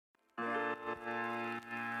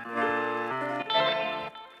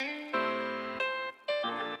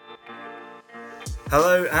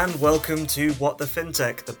Hello and welcome to What the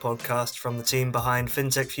FinTech, the podcast from the team behind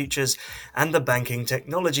FinTech Futures and the Banking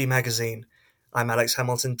Technology magazine. I'm Alex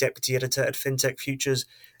Hamilton, Deputy Editor at FinTech Futures,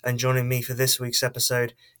 and joining me for this week's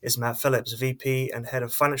episode is Matt Phillips, VP and Head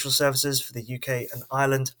of Financial Services for the UK and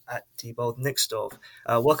Ireland at Diebold Nixdorf.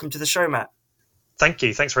 Welcome to the show, Matt. Thank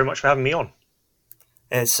you. Thanks very much for having me on.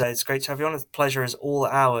 It's great to have you on. The pleasure is all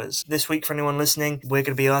ours. This week, for anyone listening, we're going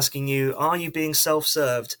to be asking you, are you being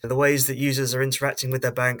self-served? The ways that users are interacting with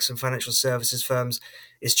their banks and financial services firms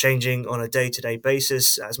is changing on a day-to-day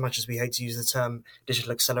basis. As much as we hate to use the term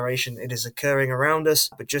digital acceleration, it is occurring around us.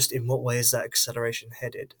 But just in what way is that acceleration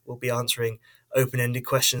headed? We'll be answering open-ended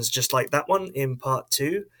questions just like that one in part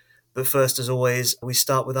 2. But first, as always, we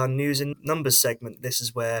start with our news and numbers segment. This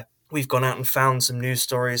is where we've gone out and found some news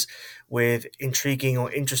stories with intriguing or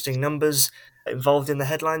interesting numbers involved in the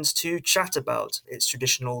headlines to chat about. It's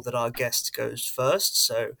traditional that our guest goes first.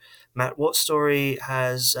 So, Matt, what story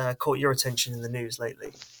has caught your attention in the news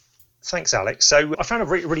lately? Thanks, Alex. So I found a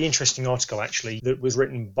really interesting article, actually, that was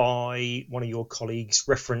written by one of your colleagues,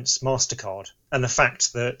 reference MasterCard, and the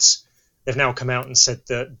fact that they've now come out and said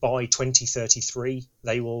that by 2033,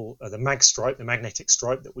 they will, the mag stripe, the magnetic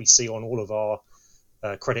stripe that we see on all of our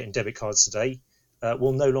credit and debit cards today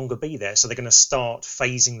will no longer be there. So they're going to start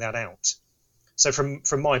phasing that out. So from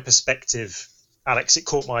my perspective, Alex, it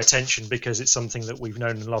caught my attention because it's something that we've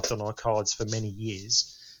known and loved on our cards for many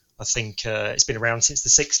years. I think it's been around since the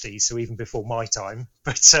 60s, so even before my time.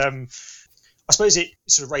 But I suppose it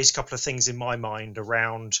sort of raised a couple of things in my mind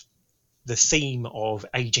around the theme of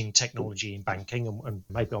aging technology in banking, and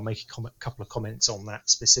maybe I'll make a couple of comments on that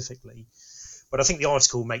specifically. But I think the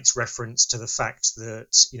article makes reference to the fact that,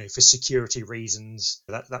 for security reasons,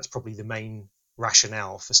 that's probably the main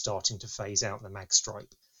rationale for starting to phase out the mag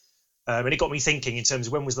stripe. And it got me thinking in terms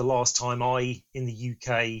of when was the last time I, in the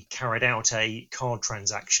UK, carried out a card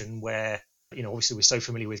transaction where, obviously we're so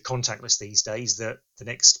familiar with contactless these days that the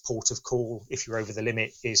next port of call, if you're over the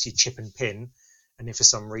limit, is your chip and pin. And if for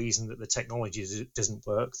some reason that the technology doesn't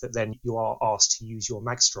work, that then you are asked to use your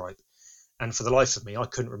mag stripe. And for the life of me, I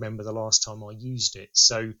couldn't remember the last time I used it.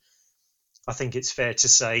 So I think it's fair to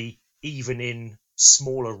say, even in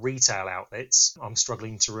smaller retail outlets, I'm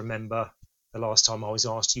struggling to remember the last time I was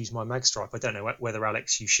asked to use my mag stripe. I don't know whether,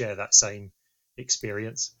 Alex, you share that same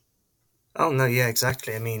experience. Oh, no, yeah,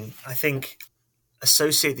 exactly. I mean, I think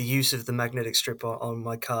associate the use of the magnetic strip on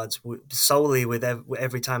my cards solely with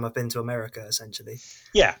every time I've been to America, essentially.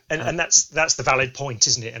 Yeah, and that's the valid point,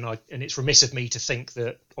 isn't it? And it's remiss of me to think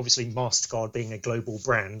that obviously MasterCard being a global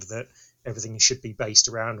brand, that everything should be based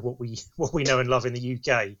around what we know and love in the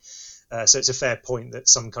UK. So it's a fair point that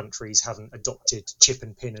some countries haven't adopted chip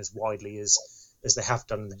and pin as widely as they have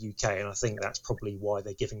done in the UK, and I think that's probably why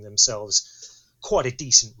they're giving themselves quite a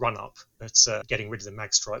decent run-up at getting rid of the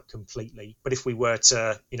mag stripe completely. But if we were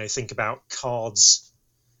to, think about cards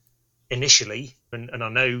initially, and I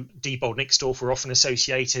know Diebold Nixdorf were often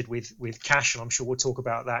associated with cash, and I'm sure we'll talk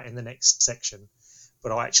about that in the next section.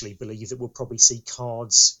 But I actually believe that we'll probably see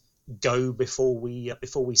cards go before we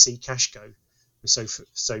see cash go. We're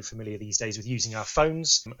so familiar these days with using our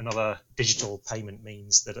phones and other digital payment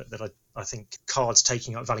means that I think cards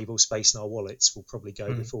taking up valuable space in our wallets will probably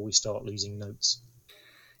go before we start losing notes.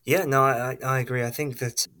 Yeah, no, I agree. I think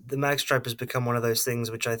that the mag stripe has become one of those things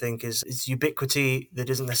which I think is ubiquity that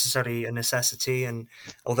isn't necessarily a necessity. And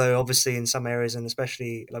although obviously in some areas, and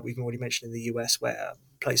especially like we've already mentioned in the US, where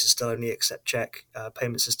places still only accept check,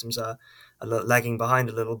 payment systems are lagging behind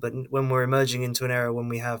a little. But when we're emerging into an era when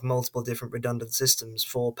we have multiple different redundant systems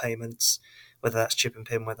for payments, whether that's chip and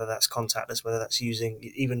pin, whether that's contactless, whether that's using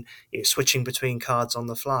even switching between cards on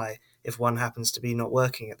the fly, if one happens to be not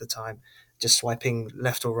working at the time, just swiping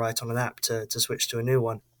left or right on an app to switch to a new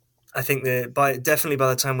one. I think that definitely by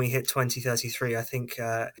the time we hit 2033, I think,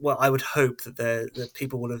 I would hope that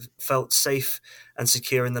people will have felt safe and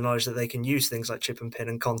secure in the knowledge that they can use things like chip and pin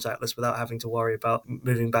and contactless without having to worry about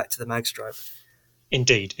moving back to the mag stripe.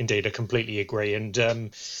 Indeed, I completely agree. And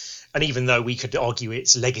even though we could argue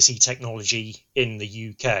it's legacy technology in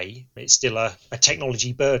the UK, it's still a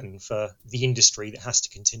technology burden for the industry that has to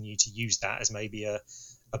continue to use that as maybe a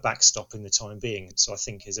backstop in the time being. So I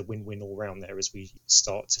think there's a win-win all round there as we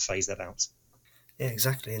start to phase that out. Yeah,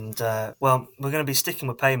 exactly. And, we're going to be sticking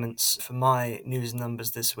with payments for my news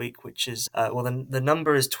numbers this week, which is, the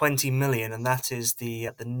number is 20 million, and that is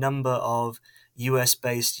the number of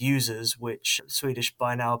US-based users which Swedish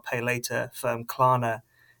buy now, pay later firm Klarna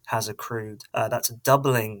has accrued. That's a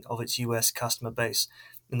doubling of its US customer base.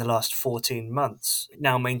 in the last 14 months. It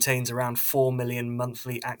now maintains around 4 million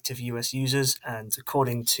monthly active US users, and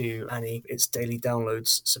according to Annie, its daily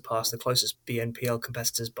downloads surpass the closest BNPL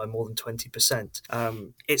competitors by more than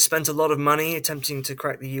 20%. It spent a lot of money attempting to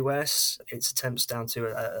crack the US. Its attempts down to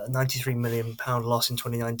a £93 million loss in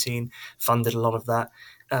 2019 funded a lot of that.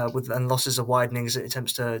 And losses are widening as it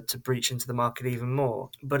attempts to breach into the market even more.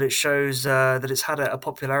 But it shows that it's had a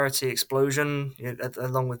popularity explosion,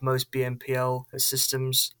 along with most BNPL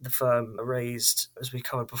systems. The firm raised, as we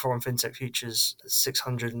covered before on FinTech Futures,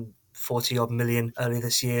 640 odd million earlier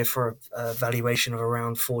this year for a valuation of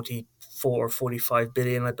around 44 or 45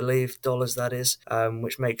 billion, I believe, dollars that is,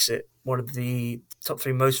 which makes it one of the top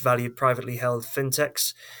 3 most valued privately held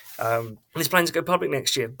fintechs. And it's planning to go public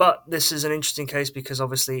next year. But this is an interesting case because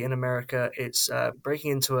obviously in America, it's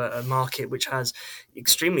breaking into a market which has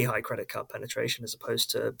extremely high credit card penetration as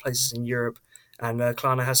opposed to places in Europe. And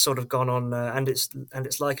Klarna has sort of gone on, and it's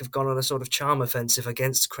like have gone on a sort of charm offensive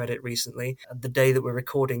against credit recently. The day that we're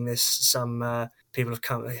recording this, some people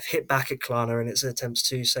have hit back at Klarna in its attempts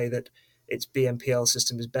to say that its BNPL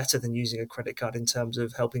system is better than using a credit card in terms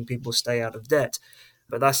of helping people stay out of debt.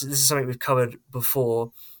 But this is something we've covered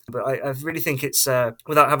before. But I really think it's,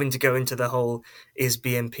 without having to go into the whole, is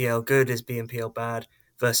BNPL good, is BNPL bad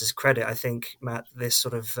versus credit, I think, Matt, this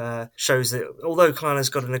sort of shows that although Klarna's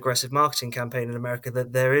got an aggressive marketing campaign in America,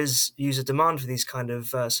 that there is user demand for these kind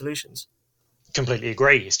of solutions. Completely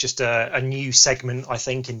agree. It's just a new segment, I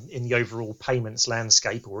think, in the overall payments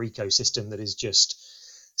landscape or ecosystem that is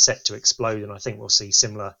just set to explode. And I think we'll see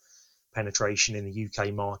similar penetration in the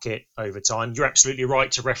UK market over time. You're absolutely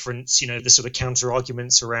right to reference, the sort of counter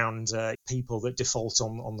arguments around people that default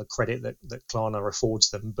on the credit that Klarna affords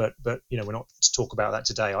them. But we're not to talk about that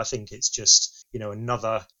today. I think it's just,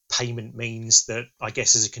 another payment means that I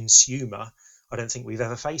guess as a consumer, I don't think we've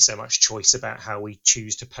ever faced so much choice about how we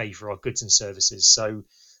choose to pay for our goods and services.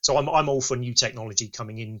 So I'm all for new technology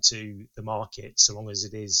coming into the market, so long as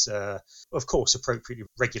it is, of course, appropriately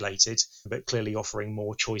regulated, but clearly offering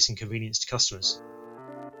more choice and convenience to customers.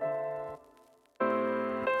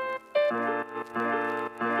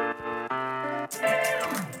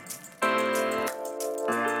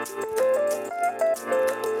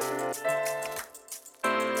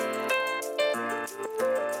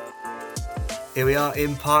 Here we are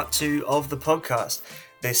in part 2 of the podcast.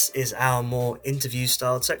 This is our more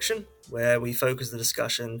interview-styled section where we focus the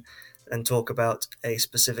discussion and talk about a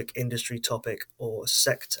specific industry topic or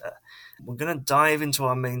sector. We're going to dive into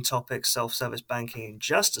our main topic, self-service banking, in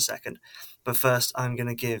just a second. But first, I'm going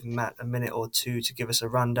to give Matt a minute or two to give us a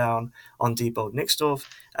rundown on Diebold Nixdorf,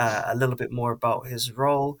 a little bit more about his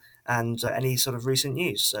role and any sort of recent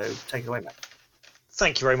news. So take it away, Matt.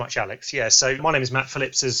 Thank you very much, Alex. Yeah, so my name is Matt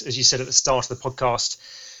Phillips, as you said at the start of the podcast,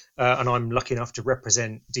 and I'm lucky enough to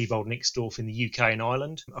represent Diebold Nixdorf in the UK and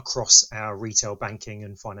Ireland across our retail banking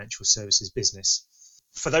and financial services business.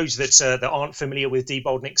 For those that aren't familiar with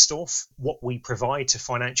Diebold Nixdorf, what we provide to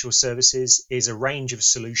financial services is a range of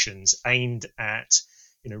solutions aimed at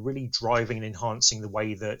really driving and enhancing the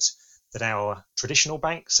way that our traditional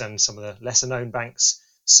banks and some of the lesser known banks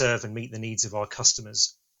serve and meet the needs of our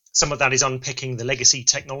customers. Some of that is unpicking the legacy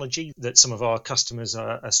technology that some of our customers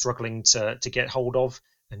are struggling to get hold of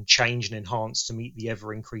and change and enhance to meet the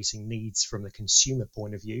ever-increasing needs from the consumer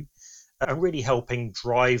point of view, and really helping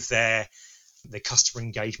drive the customer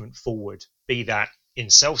engagement forward, be that in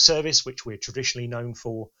self-service, which we're traditionally known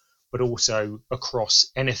for, but also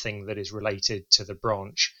across anything that is related to the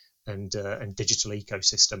branch and digital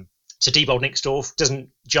ecosystem. So Diebold Nixdorf doesn't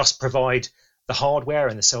just provide the hardware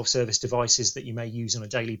and the self-service devices that you may use on a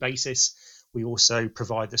daily basis. We also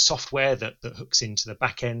provide the software that hooks into the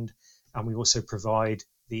back end, and we also provide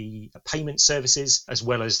the payment services as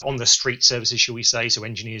well as on the street services, shall we say, so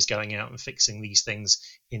engineers going out and fixing these things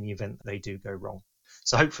in the event that they do go wrong.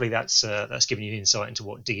 So hopefully that's given you an insight into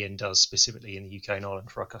what DN does specifically in the UK and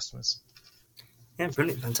Ireland for our customers. Yeah,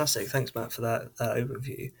 brilliant. Fantastic. Thanks, Matt, for that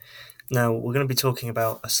overview. Now, we're going to be talking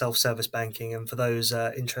about self-service banking, and for those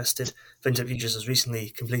interested, FinTech Futures has recently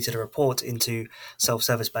completed a report into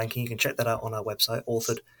self-service banking. You can check that out on our website,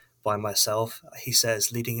 authored by myself. He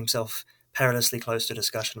says, leading himself perilously close to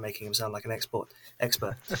discussion, making him sound like an expert.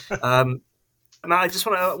 Matt,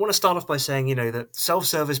 I want to start off by saying, that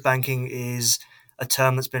self-service banking is a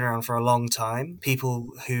term that's been around for a long time. People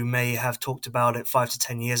who may have talked about it 5 to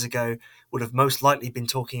 10 years ago would have most likely been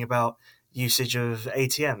talking about usage of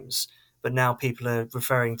ATMs. But now people are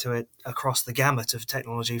referring to it across the gamut of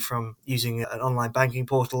technology, from using an online banking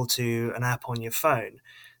portal to an app on your phone.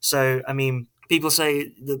 So, people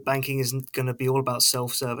say that banking isn't going to be all about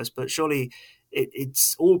self-service, but surely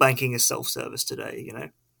it's all banking is self-service today,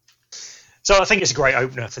 So I think it's a great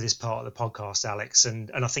opener for this part of the podcast, Alex,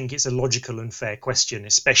 and I think it's a logical and fair question,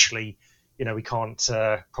 especially, we can't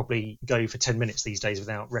probably go for 10 minutes these days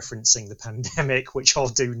without referencing the pandemic, which I'll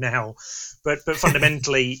do now. But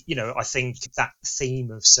fundamentally, I think that theme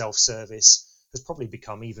of self-service has probably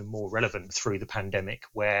become even more relevant through the pandemic,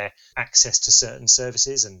 where access to certain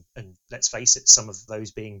services, and let's face it, some of those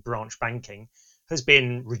being branch banking, has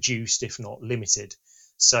been reduced, if not limited.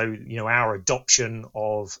 So, our adoption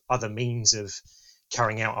of other means of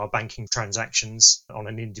carrying out our banking transactions on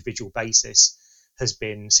an individual basis has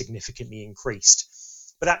been significantly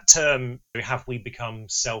increased. But that term, have we become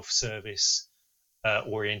self-service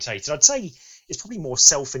orientated? I'd say it's probably more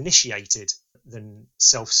self-initiated than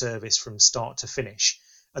self-service from start to finish.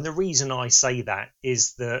 And the reason I say that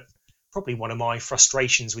is that probably one of my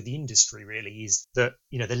frustrations with the industry really is that,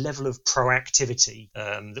 the level of proactivity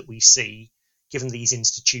that we see, given these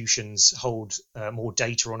institutions hold more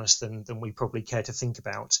data on us than we probably care to think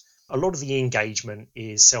about. A lot of the engagement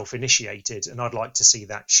is self-initiated, and I'd like to see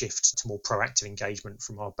that shift to more proactive engagement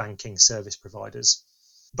from our banking service providers.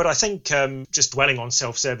 But I think, just dwelling on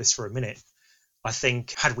self-service for a minute, I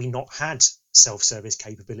think had we not had self-service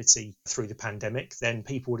capability through the pandemic, then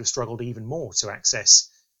people would have struggled even more to access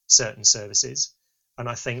certain services. And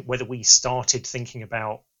I think whether we started thinking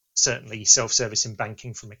about certainly self-service in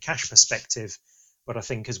banking from a cash perspective, but I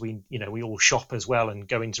think as we all shop as well and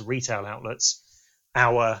go into retail outlets,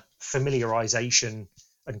 our familiarization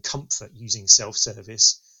and comfort using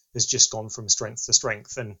self-service has just gone from strength to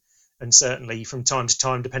strength. And certainly from time to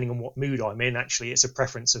time, depending on what mood I'm in, actually it's a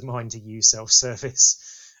preference of mine to use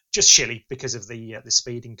self-service, just sheerly because of the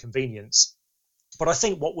speed and convenience. But I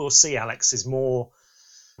think what we'll see, Alex, is more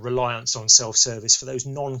reliance on self-service for those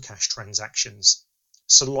non-cash transactions,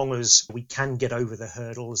 so long as we can get over the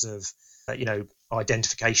hurdles of,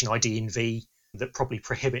 identification, ID and V, that probably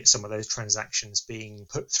prohibit some of those transactions being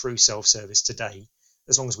put through self-service today.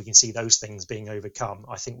 As long as we can see those things being overcome,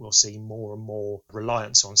 I think we'll see more and more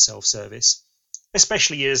reliance on self-service,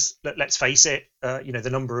 especially as, let's face it, the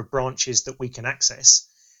number of branches that we can access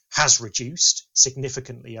has reduced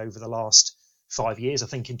significantly over the last 5 years. I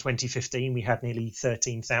think in 2015, we had nearly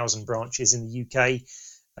 13,000 branches in the UK.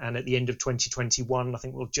 And at the end of 2021, I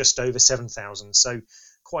think we're just over 7,000. So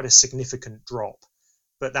quite a significant drop.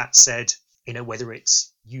 But that said, whether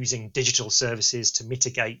it's using digital services to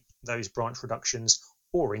mitigate those branch reductions,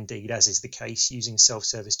 or indeed, as is the case, using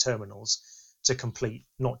self-service terminals to complete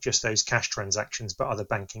not just those cash transactions, but other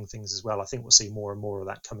banking things as well, I think we'll see more and more of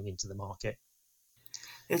that coming into the market.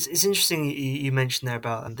 It's interesting you mentioned there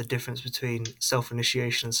about the difference between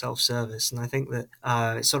self-initiation and self-service, and I think that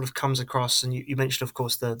it sort of comes across, and you mentioned, of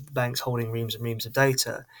course, the banks holding reams and reams of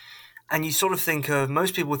data, and you sort of think of,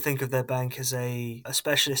 most people would think of their bank as a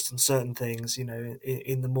specialist in certain things,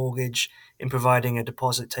 in the mortgage, in providing a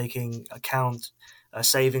deposit-taking account, a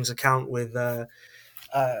savings account with, well,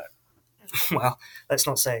 let's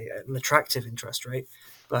not say an attractive interest rate,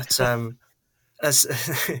 but as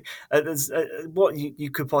what you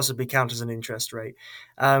could possibly count as an interest rate.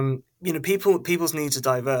 People's needs are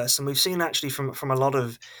diverse, and we've seen actually from a lot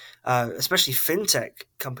of, especially fintech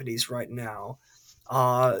companies right now,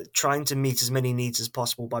 are trying to meet as many needs as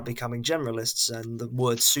possible by becoming generalists, and the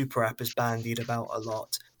word super app is bandied about a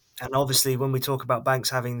lot. And obviously, when we talk about banks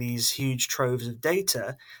having these huge troves of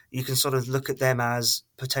data, you can sort of look at them as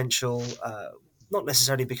potential, not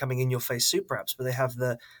necessarily becoming in-your-face super apps, but they have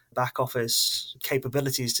the back office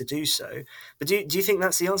capabilities to do so. But do you think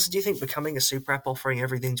that's the answer? Do you think becoming a super app, offering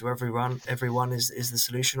everything to everyone is the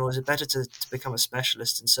solution, or is it better to become a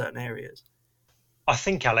specialist in certain areas? I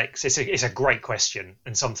think, Alex, it's a great question,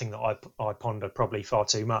 and something that I ponder probably far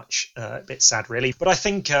too much. A bit sad, really. But I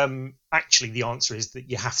think actually the answer is that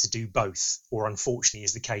you have to do both, or unfortunately,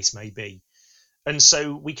 as the case may be. And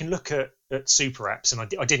so we can look at super apps, and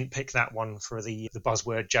I didn't pick that one for the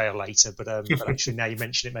buzzword jail later, but actually now you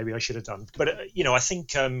mention it, maybe I should have done. But I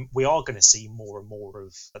think we are going to see more and more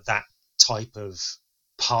of that type of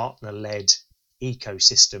partner-led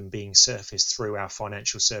ecosystem being surfaced through our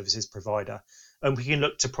financial services provider. And we can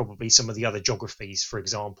look to probably some of the other geographies, for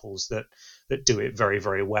examples, that do it very,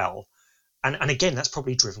 very well. And again, that's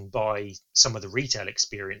probably driven by some of the retail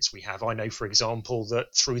experience we have. I know, for example, that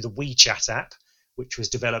through the WeChat app, which was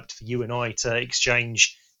developed for you and I to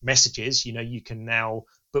exchange messages, you can now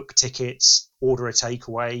book tickets, order a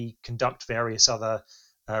takeaway, conduct various other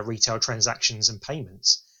retail transactions and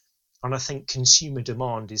payments. And I think consumer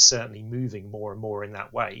demand is certainly moving more and more in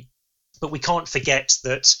that way. But we can't forget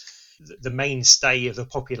that the mainstay of the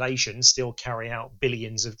population still carry out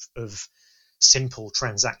billions of simple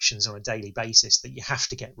transactions on a daily basis that you have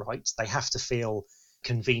to get right. They have to feel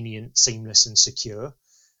convenient, seamless, and secure.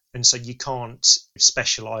 And so you can't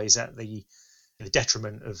specialize at the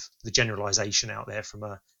detriment of the generalization out there from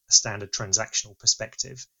a standard transactional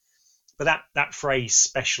perspective. But that phrase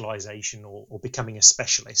specialization or becoming a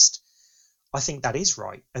specialist, I think that is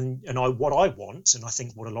right. And what I want, and I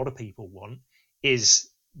think what a lot of people want, is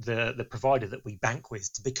the provider that we bank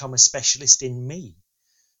with to become a specialist in me,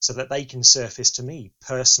 so that they can surface to me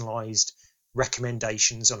personalized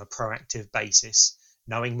recommendations on a proactive basis,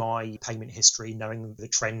 knowing my payment history, knowing the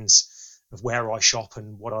trends of where I shop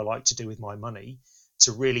and what I like to do with my money,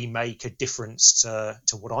 to really make a difference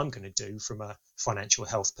to what I'm going to do from a financial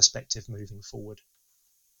health perspective moving forward.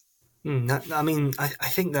 I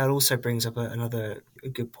think that also brings up another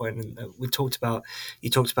good point. And you talked about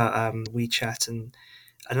WeChat, and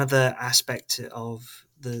another aspect of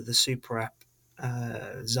the super app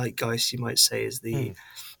zeitgeist, you might say, is the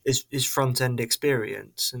is front end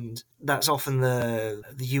experience, and that's often the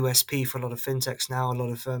USP for a lot of fintechs now. A lot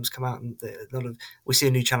of firms come out, and we see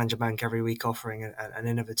a new challenger bank every week offering an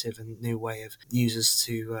innovative and new way of users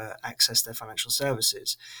to access their financial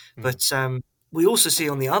services. But we also see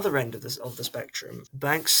on the other end of the spectrum,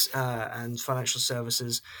 banks and financial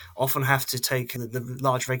services often have to take the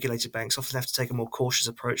large regulated banks often have to take a more cautious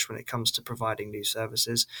approach when it comes to providing new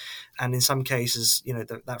services, and in some cases,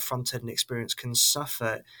 that front end experience can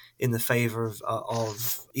suffer in the favor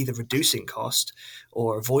of either reducing cost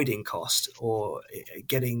or avoiding cost, or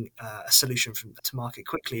getting a solution to market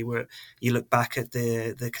quickly. Where you look back at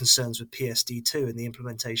the concerns with PSD2 and the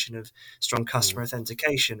implementation of strong customer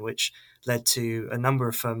authentication, which led to a number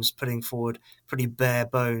of firms putting forward pretty bare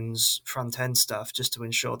bones front end stuff just to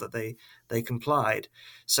ensure that they complied.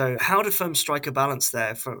 So how do firms strike a balance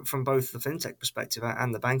there from both the fintech perspective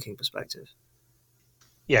and the banking perspective?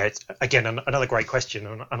 Yeah, it's, again, another great question,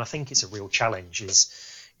 and I think it's a real challenge.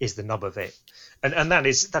 Is the nub of it, and that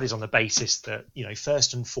is on the basis that,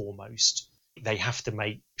 first and foremost, they have to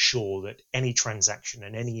make sure that any transaction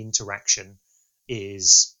and any interaction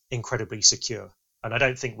is incredibly secure. And I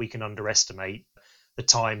don't think we can underestimate the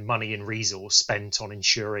time, money, and resource spent on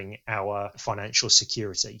ensuring our financial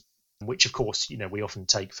security, which, of course, we often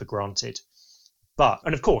take for granted.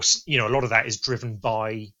 And of course, a lot of that is driven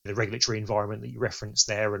by the regulatory environment that you referenced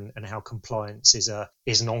there, and how compliance is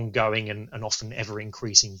an ongoing and often ever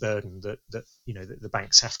increasing burden that the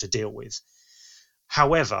banks have to deal with.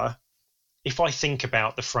 However, if I think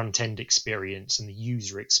about the front end experience and the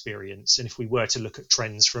user experience, and if we were to look at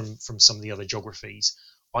trends from some of the other geographies,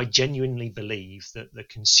 I genuinely believe that the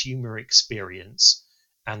consumer experience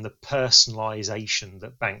and the personalization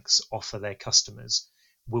that banks offer their customers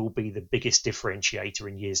will be the biggest differentiator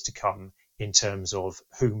in years to come in terms of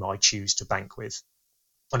whom I choose to bank with.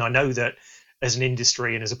 And I know that as an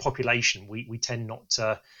industry and as a population, we tend not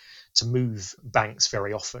to move banks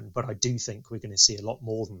very often, but I do think we're going to see a lot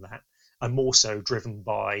more than that, and more so driven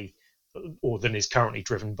by, or than is currently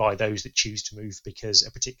driven by, those that choose to move because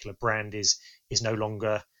a particular brand is no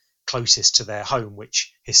longer closest to their home,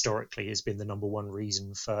 which historically has been the number one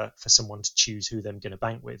reason for someone to choose who they're going to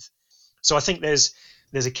bank with. So I think there's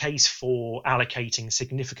a case for allocating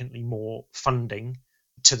significantly more funding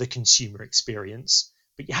to the consumer experience,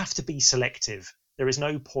 but you have to be selective. There is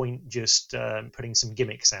no point just putting some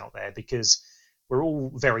gimmicks out there, because we're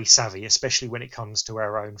all very savvy, especially when it comes to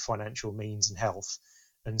our own financial means and health.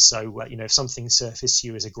 And so, if something surfaces to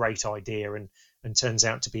you as a great idea and turns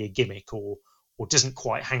out to be a gimmick, or doesn't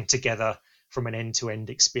quite hang together from an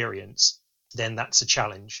end-to-end experience, then that's a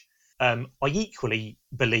challenge. I equally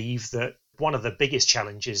believe that one of the biggest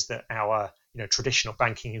challenges that our traditional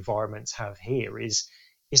banking environments have here is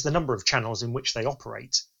the number of channels in which they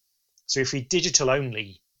operate. So if you're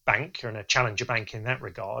digital-only bank and a challenger bank in that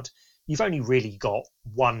regard, you've only really got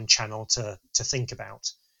one channel to think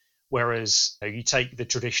about. Whereas you take the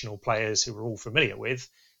traditional players who we're all familiar with,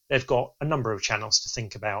 they've got a number of channels to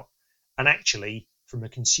think about. And actually, from a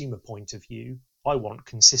consumer point of view, I want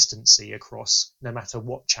consistency across no matter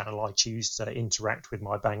what channel I choose to interact with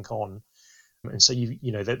my bank on. And so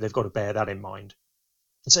they've got to bear that in mind.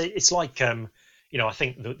 And so it's like, I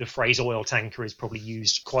think the phrase oil tanker is probably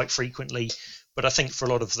used quite frequently, but I think for a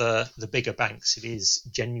lot of the bigger banks, it is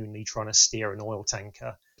genuinely trying to steer an oil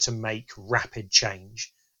tanker to make rapid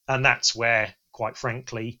change. And that's where, quite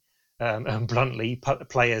frankly, and bluntly,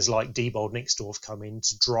 players like Diebold Nixdorf come in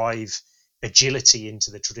to drive agility into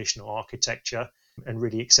the traditional architecture and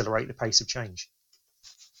really accelerate the pace of change.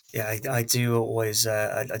 Yeah, I do always,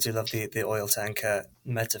 I do love the oil tanker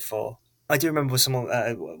metaphor. I do remember someone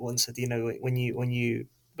once said, when you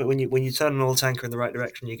turn an oil tanker in the right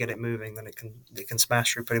direction, you get it moving, then it can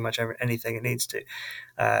smash through pretty much anything it needs to.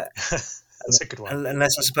 That's a good one.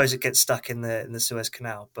 unless I suppose it gets stuck in the Suez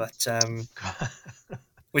Canal. But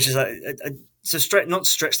which is not to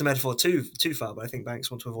stretch the metaphor too far, but I think banks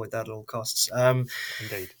want to avoid that at all costs.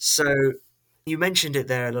 Indeed. So you mentioned it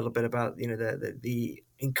there a little bit about the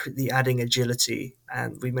adding agility,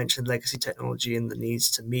 and we mentioned legacy technology and the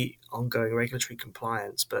needs to meet ongoing regulatory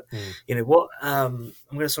compliance. But what I'm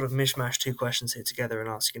going to sort of mishmash two questions here together and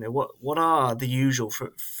ask, what are the usual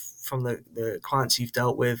from the clients you've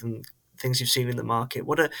dealt with and things you've seen in the market?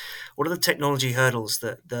 What are the technology hurdles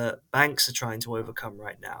that the banks are trying to overcome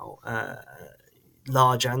right now,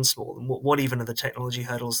 large and small? And what even are the technology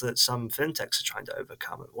hurdles that some fintechs are trying to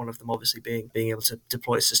overcome? One of them obviously being able to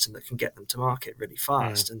deploy a system that can get them to market really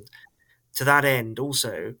fast. And to that end,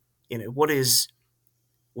 also, what is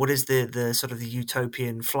the sort of the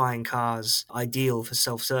utopian flying cars ideal for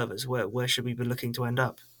self-service? Where should we be looking to end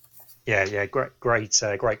up? Yeah, great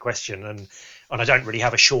question, and I don't really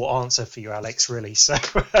have a short answer for you, Alex. Really, so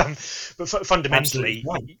but fundamentally,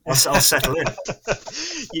 I'll settle in.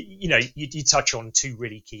 you touch on two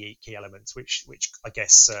really key elements, which I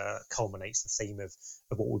guess culminates the theme of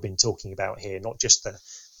what we've been talking about here. Not just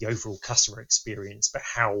the overall customer experience, but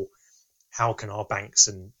how can our banks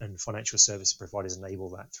and financial service providers enable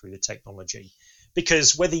that through the technology?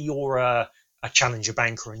 Because whether you're a challenger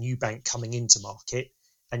bank or a new bank coming into market,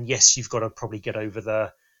 and yes, you've got to probably get over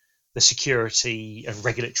the security and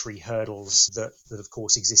regulatory hurdles that of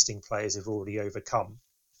course existing players have already overcome.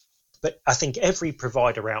 But I think every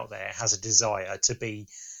provider out there has a desire to be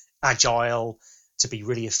agile, to be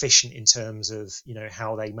really efficient in terms of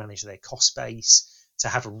how they manage their cost base, to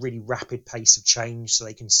have a really rapid pace of change so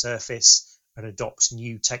they can surface and adopt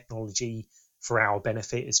new technology for our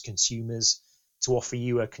benefit as consumers, to offer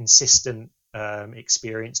you a consistent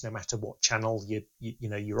experience no matter what channel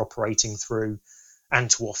you're operating through, and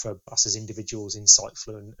to offer us as individuals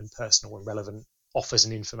insightful and personal and relevant offers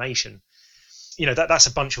and information. That's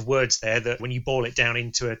a bunch of words there that when you boil it down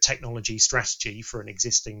into a technology strategy for an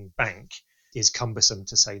existing bank is cumbersome,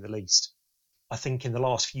 to say the least. I think in the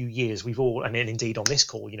last few years we've all, and indeed on this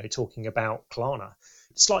call, talking about Klarna,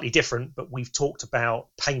 slightly different, but we've talked about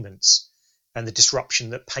payments and the disruption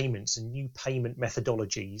that payments and new payment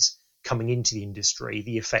methodologies coming into the industry,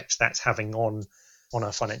 the effect that's having on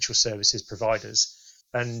our financial services providers.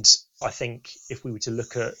 And I think if we were to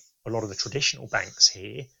look at a lot of the traditional banks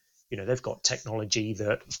here, they've got technology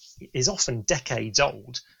that is often decades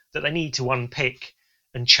old that they need to unpick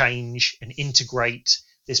and change and integrate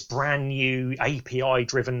this brand new API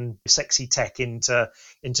driven sexy tech into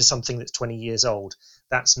something that's 20 years old.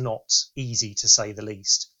 That's not easy, to say the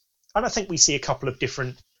least. And I think we see a couple of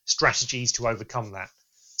different strategies to overcome that.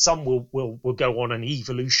 Some will go on an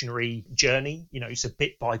evolutionary journey, so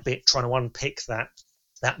bit by bit trying to unpick that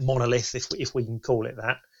monolith, if we can call it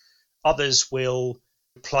that. Others will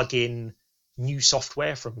plug in new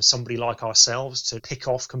software from somebody like ourselves to pick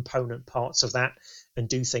off component parts of that and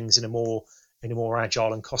do things in a more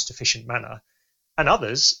agile and cost efficient manner. And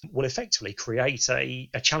others will effectively create a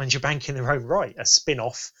challenger bank in their own right, a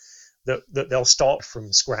spin-off that they'll start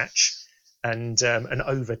from scratch and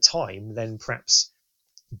over time then perhaps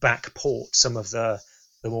backport some of the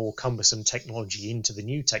more cumbersome technology into the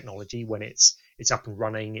new technology when it's up and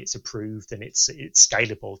running, it's approved, and it's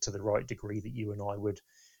scalable to the right degree that you and I would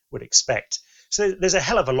expect. So there's a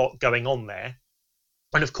hell of a lot going on there.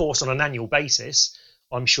 And of course, on an annual basis,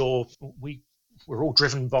 I'm sure we're all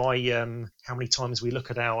driven by how many times we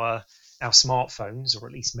look at our smartphones, or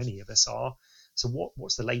at least many of us are. So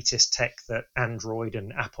what's the latest tech that Android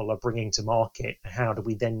and Apple are bringing to market? And how do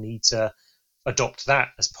we then need to adopt that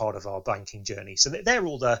as part of our banking journey? So they're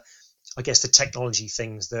all the technology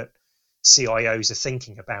things that CIOs are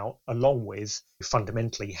thinking about, along with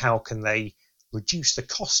fundamentally how can they reduce the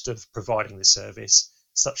cost of providing the service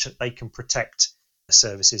such that they can protect the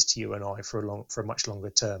services to you and I for a much longer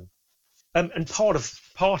term. And part of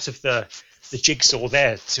the jigsaw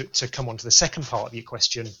there, to come on to the second part of your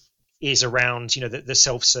question, is around the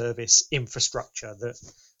self-service infrastructure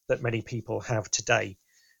that many people have today.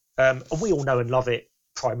 And we all know and love it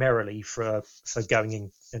primarily for going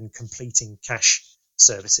in and completing cash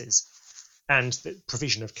services. And the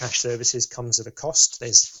provision of cash services comes at a cost.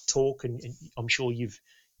 There's talk, and I'm sure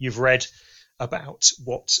you've read about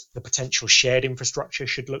what the potential shared infrastructure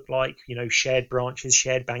should look like. Shared branches,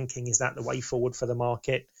 shared banking, is that the way forward for the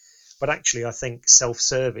market? But actually, I think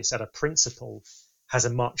self-service at a principle has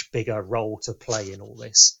a much bigger role to play in all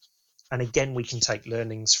this. And again, we can take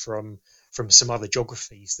learnings from some other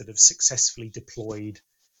geographies that have successfully deployed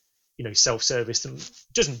self-service that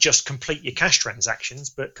doesn't just complete your cash transactions,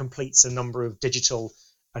 but completes a number of digital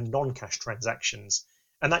and non-cash transactions.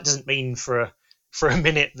 And that doesn't mean for a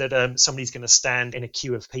minute that somebody's going to stand in a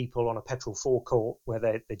queue of people on a petrol forecourt where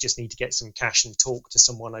they just need to get some cash and talk to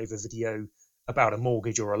someone over video about a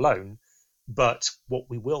mortgage or a loan. But what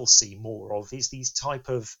we will see more of is these type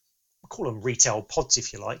of, call them retail pods,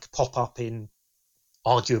 if you like, pop up in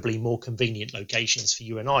arguably more convenient locations for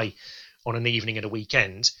you and I on an evening and a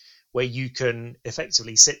weekend, where you can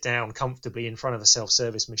effectively sit down comfortably in front of a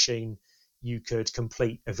self-service machine. You could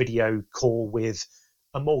complete a video call with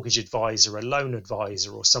a mortgage advisor, a loan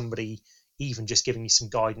advisor, or somebody even just giving you some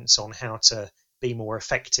guidance on how to be more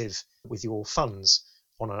effective with your funds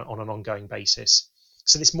on an ongoing basis.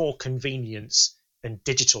 So this more convenience and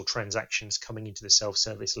digital transactions coming into the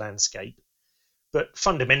self-service landscape. But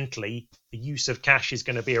fundamentally, the use of cash is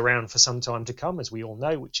going to be around for some time to come, as we all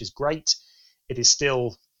know, which is great. It is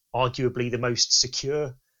still arguably the most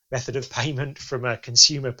secure method of payment from a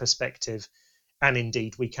consumer perspective. And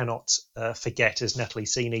indeed, we cannot forget, as Natalie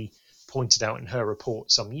Seeney pointed out in her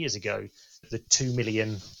report some years ago, the 2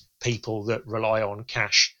 million people that rely on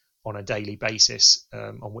cash on a daily basis,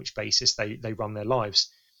 on which basis they run their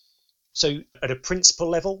lives. So at a principle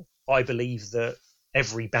level, I believe that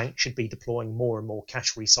every bank should be deploying more and more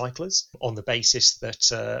cash recyclers on the basis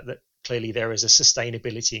that clearly there is a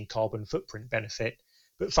sustainability and carbon footprint benefit.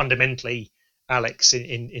 But fundamentally, Alex,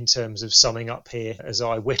 in terms of summing up here as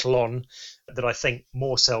I whittle on, that I think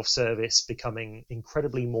more self-service becoming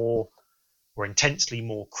incredibly more or intensely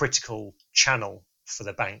more critical channel for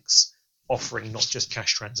the banks, offering not just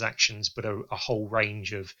cash transactions, but a whole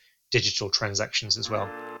range of digital transactions as well.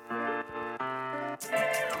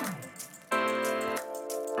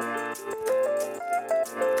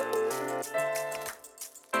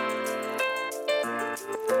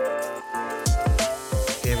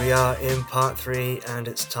 Here we are in part 3, and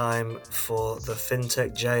it's time for the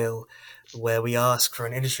FinTech Jail, where we ask for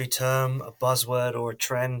an industry term, a buzzword, or a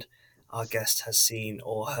trend our guest has seen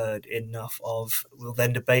or heard enough of. We'll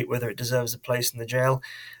then debate whether it deserves a place in the jail,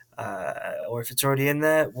 or if it's already in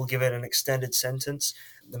there, we'll give it an extended sentence,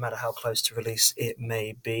 no matter how close to release it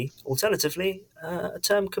may be. Alternatively, a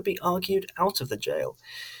term could be argued out of the jail.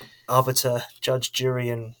 Arbiter, judge, jury,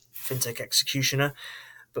 and FinTech executioner.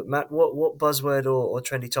 But Matt, what buzzword or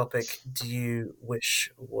trendy topic do you wish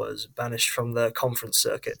was banished from the conference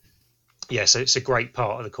circuit? Yeah, so it's a great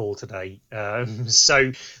part of the call today.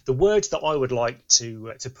 So the word that I would like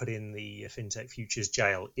to put in the FinTech Futures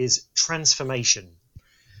jail is transformation.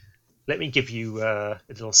 Let me give you a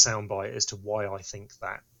little soundbite as to why I think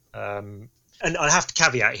that. And I have to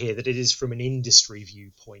caveat here that it is from an industry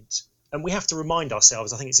viewpoint. And we have to remind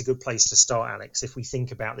ourselves, I think it's a good place to start, Alex, if we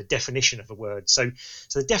think about the definition of a word. So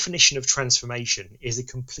the definition of transformation is a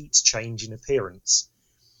complete change in appearance.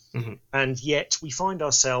 Mm-hmm. And yet we find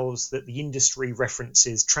ourselves that the industry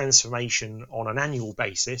references transformation on an annual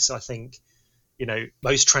basis. I think,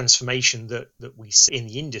 most transformation that we see in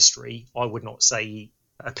the industry, I would not say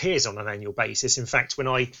appears on an annual basis. In fact, when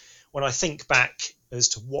I think back as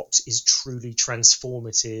to what is truly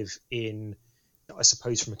transformative in, I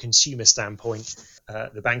suppose, from a consumer standpoint,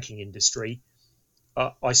 the banking industry,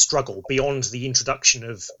 I struggle beyond the introduction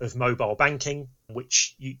of mobile banking,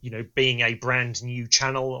 which, being a brand new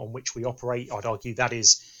channel on which we operate, I'd argue that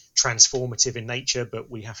is transformative in nature, but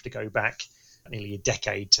we have to go back nearly a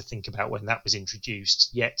decade to think about when that was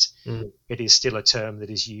introduced. Yet it is still a term that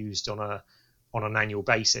is used on an annual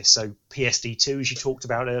basis. So PSD2, as you talked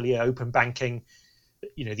about earlier, open banking,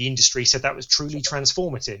 the industry said that was truly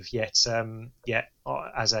transformative. Yet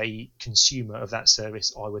as a consumer of that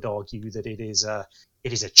service, I would argue that it is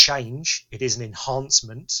a change. It is an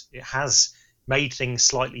enhancement. It has made things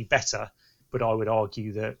slightly better, but I would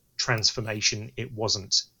argue that transformation, it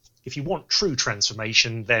wasn't. If you want true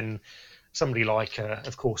transformation, then somebody like,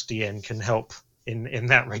 of course, DN can help in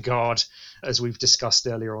that regard, as we've discussed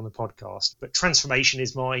earlier on the podcast. But transformation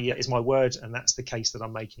is my word, and that's the case that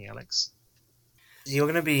I'm making, Alex. You're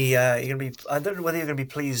going to be. I don't know whether you're going to be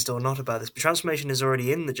pleased or not about this, but transformation is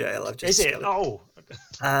already in the jail. Is it? Oh.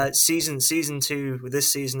 Season 2, with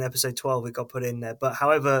this season, episode 12, it got put in there. But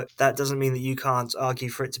however, that doesn't mean that you can't argue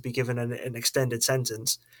for it to be given an extended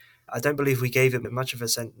sentence. I don't believe we gave it much of a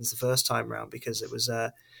sentence the first time round, because it was.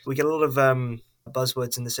 We get a lot of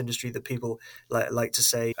buzzwords in this industry that people like to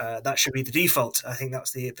say that should be the default. I think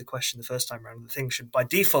that's the question the first time around. The thing should by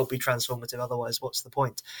default be transformative, otherwise what's the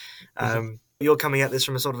point? You're coming at this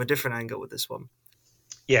from a sort of a different angle with this one.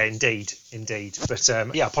 Yeah, indeed. But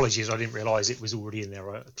apologies, I didn't realise it was already in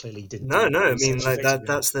there. I clearly didn't. No. I mean,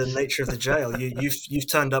 that's the nature of the jail. You've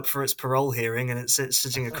turned up for its parole hearing, and it's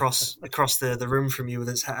sitting across the room from you with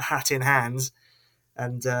its hat in hand,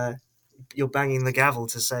 and you're banging the gavel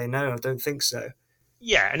to say no, I don't think so.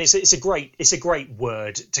 Yeah, and it's a great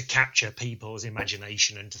word to capture people's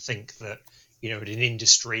imagination and to think that, in an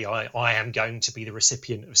industry, I am going to be the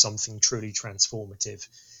recipient of something truly transformative,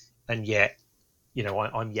 and yet,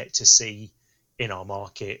 I'm yet to see in our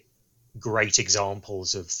market great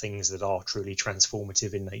examples of things that are truly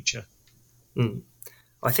transformative in nature. Mm.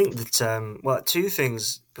 I think that two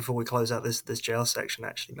things before we close out this jail section.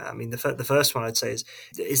 Actually, Matt. I mean, the first one I'd say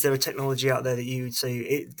is there a technology out there that you would say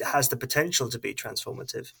it has the potential to be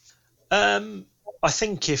transformative? I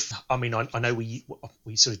think I know we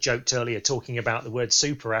sort of joked earlier talking about the word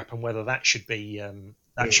super app and whether that should be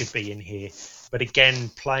in here, but again,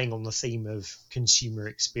 playing on the theme of consumer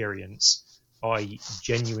experience, I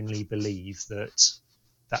genuinely believe that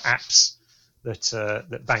the apps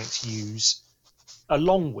that banks use,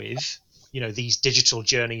 along with these digital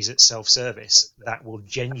journeys at self-service, that will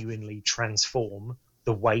genuinely transform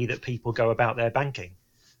the way that people go about their banking.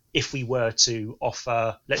 If we were to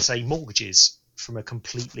offer, let's say, mortgages from a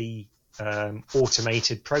completely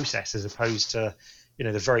automated process as opposed to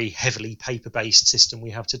the very heavily paper-based system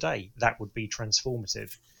we have today, that would be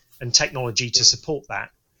transformative. And technology to support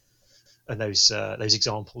that and those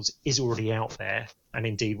examples is already out there, and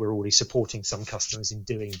indeed we're already supporting some customers in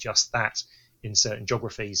doing just that in certain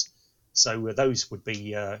geographies. So those would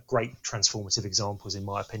be great transformative examples, in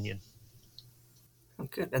my opinion.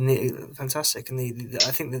 Good, and fantastic. And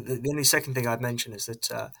I think that the only second thing I'd mention is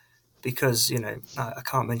that because I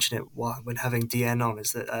can't mention it when having DN on,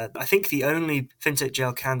 is that I think the only fintech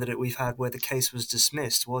jail candidate we've had where the case was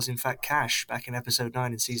dismissed was in fact Cash back in episode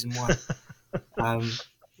 9 in season 1.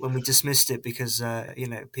 When we dismissed it because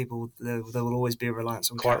people there will always be a reliance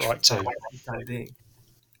on Quite Cash right too. For the time being.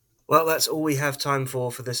 Well, that's all we have time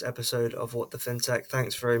for this episode of What the FinTech.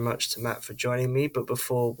 Thanks very much to Matt for joining me. But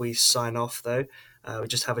before we sign off, though, we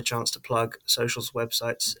just have a chance to plug socials,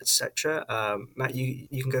 websites, etc. Matt, you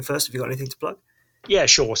can go first if you've got anything to plug. Yeah,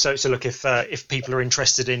 sure. So look, if people are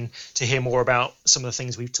interested to hear more about some of the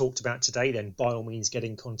things we've talked about today, then by all means get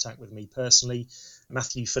in contact with me personally,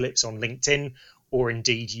 Matthew Phillips on LinkedIn, or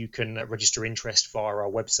indeed you can register interest via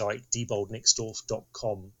our website,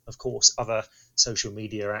 dieboldnixdorf.com. Of course, other social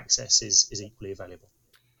media access is equally available.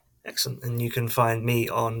 Excellent. And you can find me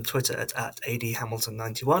on Twitter at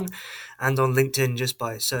adhamilton91 and on LinkedIn just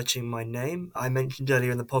by searching my name. I mentioned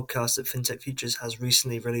earlier in the podcast that FinTech Futures has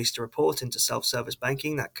recently released a report into self-service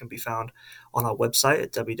banking that can be found on our website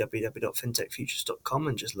at www.fintechfutures.com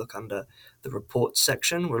and just look under the reports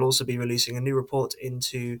section. We'll also be releasing a new report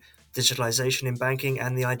into digitalization in banking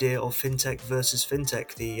and the idea of FinTech versus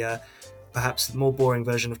FinTech, the perhaps more boring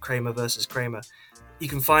version of Kramer versus Kramer. You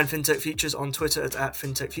can find FinTech Futures on Twitter at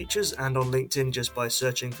FinTech Futures and on LinkedIn just by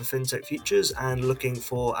searching for FinTech Futures and looking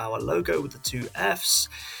for our logo with the 2 Fs.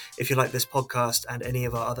 If you like this podcast and any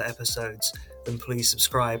of our other episodes, then please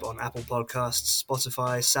subscribe on Apple Podcasts,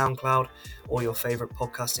 Spotify, SoundCloud, or your favorite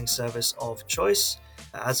podcasting service of choice.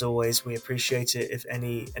 As always, we appreciate it if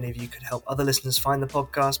any of you could help other listeners find the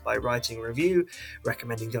podcast by writing a review,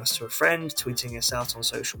 recommending us to a friend, tweeting us out on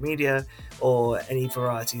social media, or any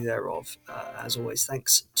variety thereof. As always,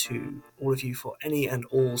 thanks to all of you for any and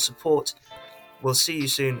all support. We'll see you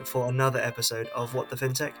soon for another episode of What the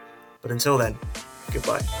FinTech. But until then,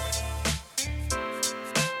 goodbye.